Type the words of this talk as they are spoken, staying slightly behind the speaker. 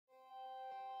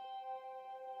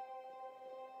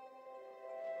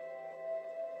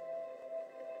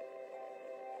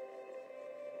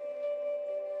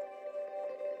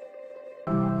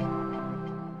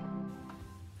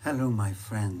Hello, my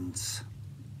friends.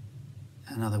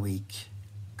 Another week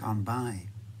gone by.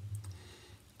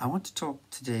 I want to talk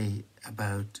today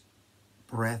about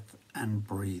breath and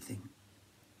breathing.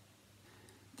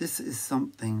 This is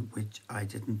something which I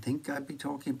didn't think I'd be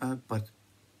talking about, but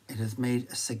it has made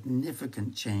a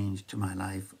significant change to my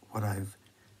life, what I've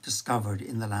discovered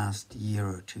in the last year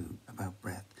or two about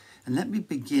breath. And let me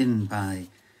begin by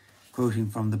quoting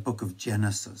from the book of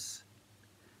Genesis.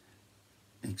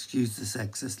 Excuse the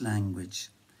sexist language.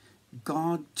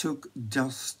 God took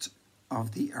dust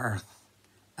of the earth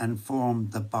and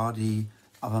formed the body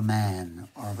of a man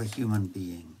or of a human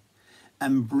being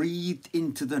and breathed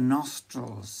into the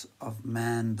nostrils of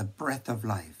man the breath of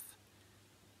life,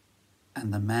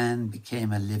 and the man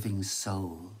became a living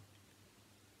soul.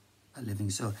 A living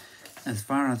soul. As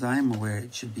far as I'm aware,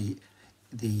 it should be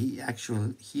the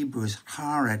actual Hebrew is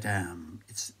Har Adam,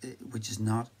 which is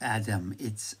not Adam.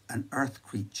 It's an earth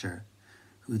creature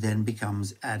who then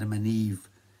becomes Adam and Eve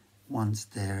once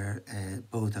they're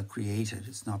both are created.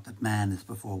 It's not that man is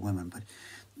before woman, but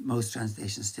most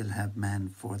translations still have man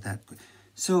for that.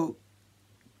 So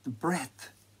the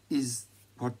breath is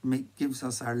what gives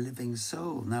us our living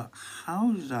soul. Now,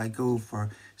 how did I go for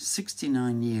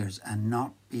 69 years and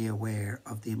not be aware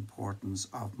of the importance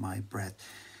of my breath?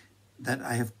 That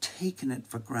I have taken it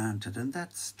for granted, and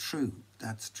that's true.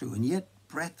 And yet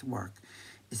breath work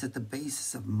is at the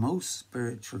basis of most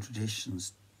spiritual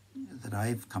traditions that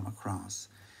I've come across.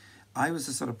 I was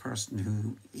the sort of person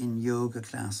who in yoga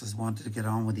classes wanted to get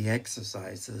on with the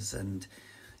exercises and,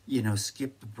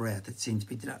 skip the breath. It seemed to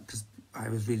be that because I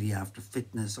was really after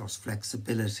fitness or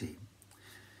flexibility.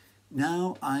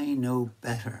 Now I know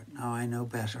better.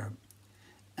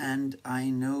 And I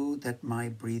know that my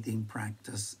breathing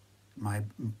practice, my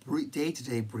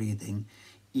day-to-day breathing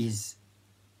is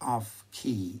off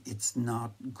key. It's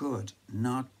not good.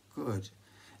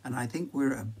 And I think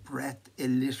we're a breath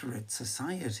illiterate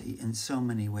society in so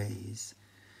many ways.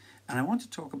 And I want to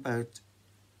talk about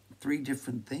 3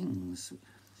 different things.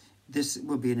 This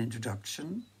will be an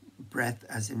introduction, breath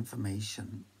as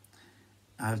information.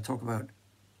 I'll talk about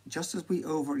just as we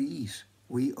overeat,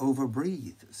 we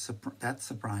overbreathe. That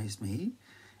surprised me.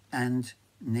 And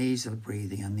nasal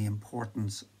breathing and the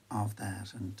importance of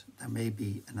that. And there may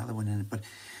be another one in it. But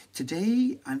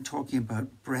today I'm talking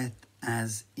about breath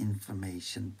as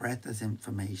information.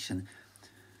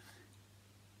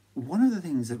 One of the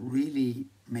things that really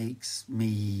makes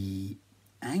me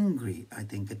angry, I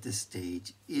think, at this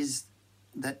stage is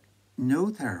that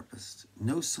no therapist,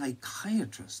 no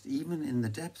psychiatrist, even in the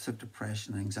depths of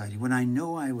depression and anxiety, when I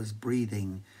know I was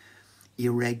breathing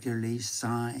irregularly,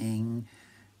 sighing,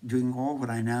 doing all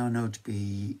what I now know to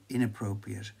be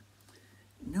inappropriate,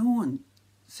 no one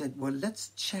said, well, let's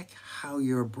check how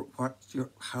you're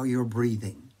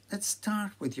breathing. Let's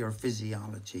start with your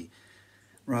physiology,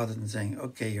 rather than saying,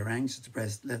 okay, you're anxious,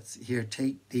 depressed,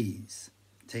 take these.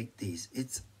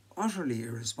 It's utterly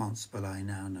irresponsible, I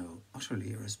now know,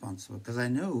 utterly irresponsible, because I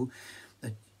know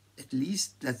that at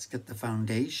least let's get the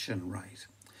foundation right.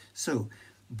 So,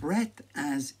 breath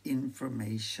as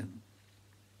information.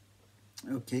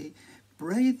 Okay,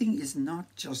 breathing is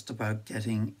not just about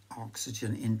getting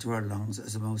oxygen into our lungs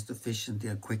as most efficiently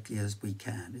or quickly as we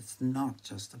can. It's not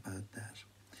just about that.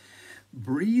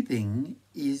 Breathing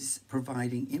is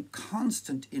providing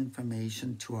constant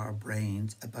information to our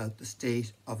brains about the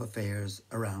state of affairs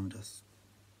around us.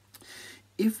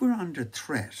 If we're under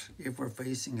threat, if we're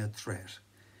facing a threat,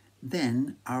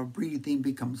 then our breathing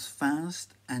becomes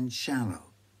fast and shallow,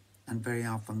 and very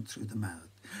often through the mouth.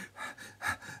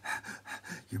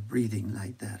 You're breathing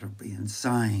like that, or breathing,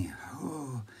 sighing.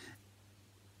 Oh.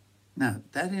 Now,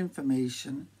 that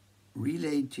information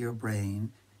relayed to your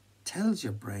brain tells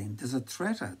your brain there's a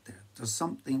threat out there. There's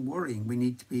something worrying we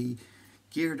need to be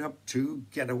geared up to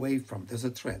get away from. There's a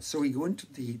threat. So we go into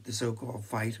the so-called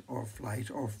fight or flight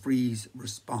or freeze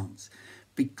response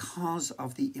because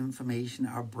of the information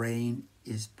our brain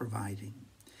is providing.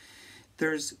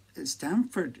 There's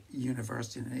Stanford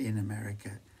University in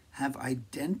America have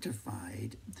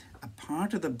identified a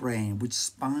part of the brain which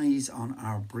spies on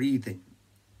our breathing.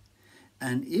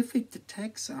 And if it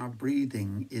detects our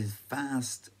breathing is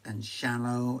fast and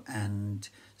shallow and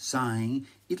sighing,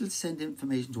 it'll send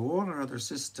information to all our other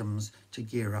systems to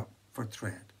gear up for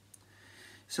threat.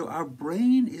 So our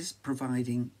brain is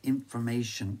providing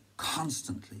information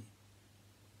constantly.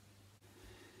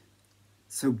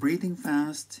 So breathing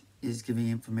fast is giving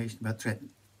information about threat.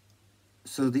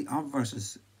 So the obverse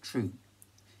is true.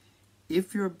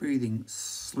 If you're breathing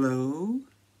slow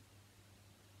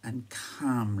and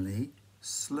calmly,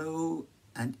 slow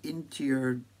and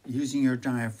into using your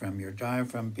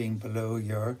diaphragm being below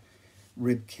your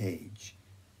rib cage.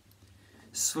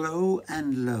 Slow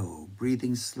and low,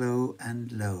 breathing slow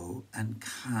and low and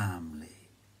calmly.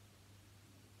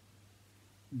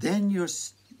 Then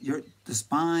the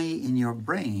spine in your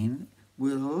brain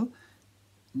will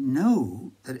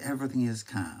know that everything is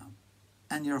calm,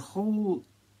 and your whole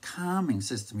calming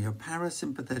system, your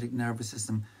parasympathetic nervous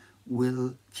system,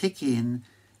 will kick in,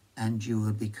 and you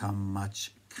will become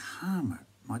much calmer,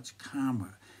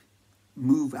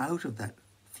 move out of that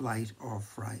flight or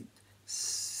fright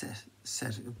set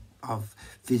of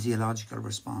physiological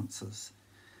responses.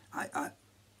 I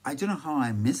don't know how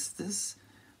I missed this,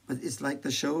 but it's like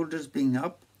the shoulders being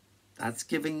up, that's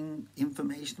giving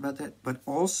information about that, but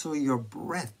also your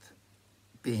breath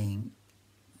being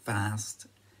fast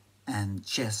and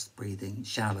chest breathing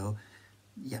shallow.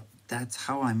 Yeah, that's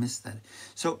how I missed that.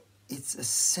 So it's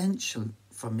essential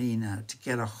for me now to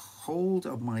get a hold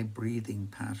of my breathing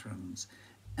patterns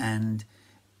and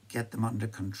get them under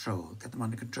control.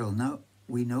 Now,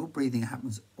 we know breathing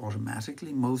happens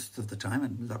automatically most of the time,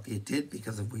 and lucky it did,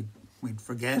 because if we'd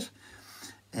forget.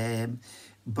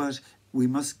 But we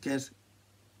must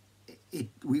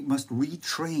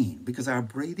retrain, because our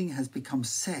breathing has become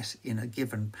set in a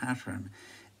given pattern,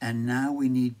 and now we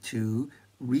need to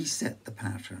reset the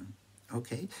pattern.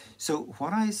 Okay, so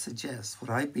what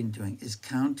I've been doing is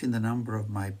counting the number of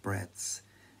my breaths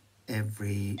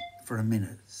for a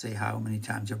minute. Say how many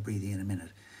times you're breathing in a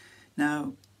minute.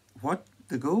 Now, what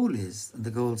the goal is, and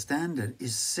the gold standard,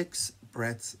 is 6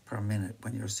 breaths per minute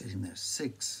when you're sitting there.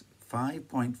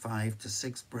 5.5 to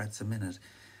 6 breaths a minute.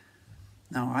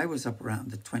 Now, I was up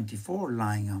around the 24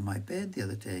 lying on my bed the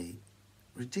other day.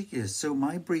 Ridiculous. So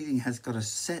my breathing has got a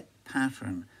set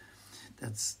pattern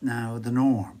that's now the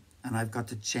norm, and I've got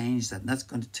to change that. And that's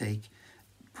going to take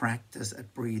practice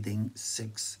at breathing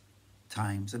 6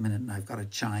 times a minute. And I've got a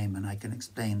chime, and I can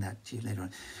explain that to you later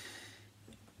on.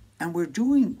 And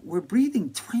we're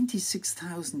breathing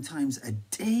 26,000 times a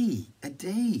day.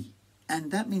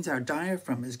 And that means our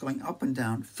diaphragm is going up and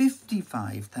down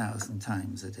 55,000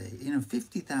 times a day.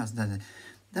 50,000 times a day.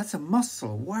 That's a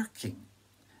muscle working.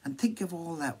 And think of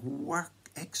all that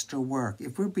extra work.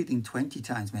 If we're breathing 20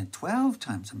 times a minute, 12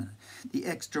 times a minute, the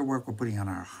extra work we're putting on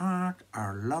our heart,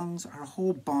 our lungs, our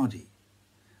whole body.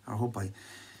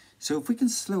 So if we can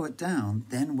slow it down,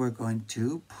 then we're going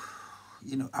to,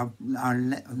 our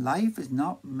life is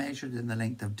not measured in the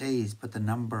length of days, but the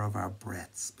number of our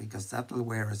breaths, because that'll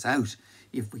wear us out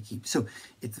if we keep. So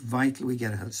it's vital we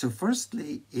get it. So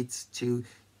firstly, it's to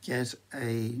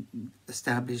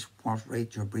establish what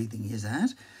rate your breathing is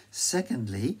at.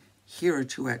 Secondly, here are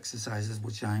 2 exercises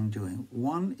which I'm doing.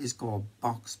 One is called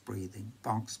box breathing.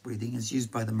 Box breathing is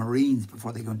used by the Marines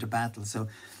before they go into battle, so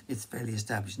it's fairly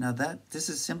established. Now this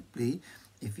is simply,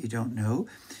 if you don't know,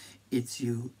 it's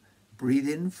you breathe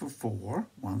in for 4,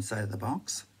 one side of the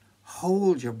box,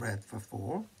 hold your breath for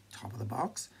 4, top of the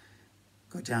box,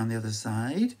 go down the other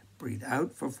side, breathe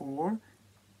out for 4,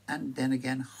 and then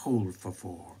again hold for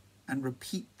 4. And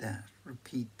repeat that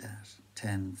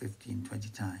 10, 15, 20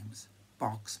 times.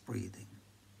 Box breathing.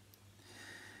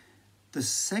 The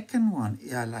second one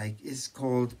I like is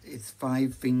called, it's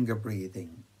 5-finger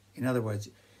breathing. In other words,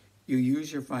 you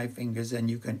use your 5 fingers and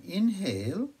you can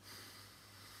inhale,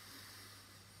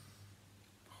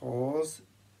 pause,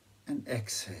 and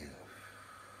exhale.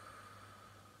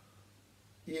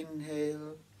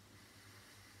 Inhale,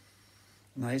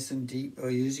 nice and deep,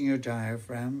 or using your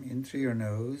diaphragm in through your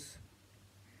nose,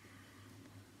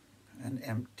 and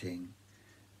emptying.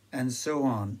 And so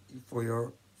on for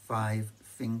your 5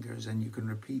 fingers, and you can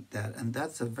repeat that. And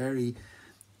that's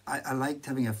I liked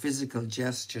having a physical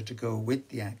gesture to go with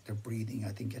the act of breathing.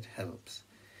 I think it helps.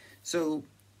 So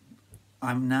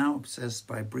I'm now obsessed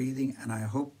by breathing, and I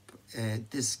hope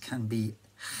this can be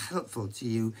helpful to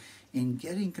you in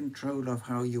getting control of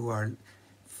how you are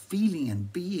feeling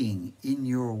and being in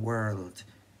your world,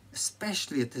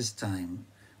 especially at this time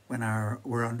when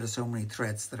we're under so many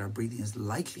threats that our breathing is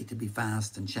likely to be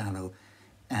fast and shallow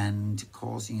and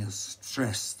causing us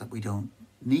stress that we don't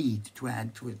need to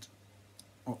add to it,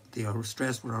 the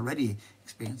stress we're already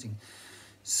experiencing.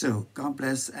 So God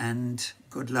bless and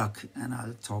good luck, and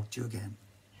I'll talk to you again.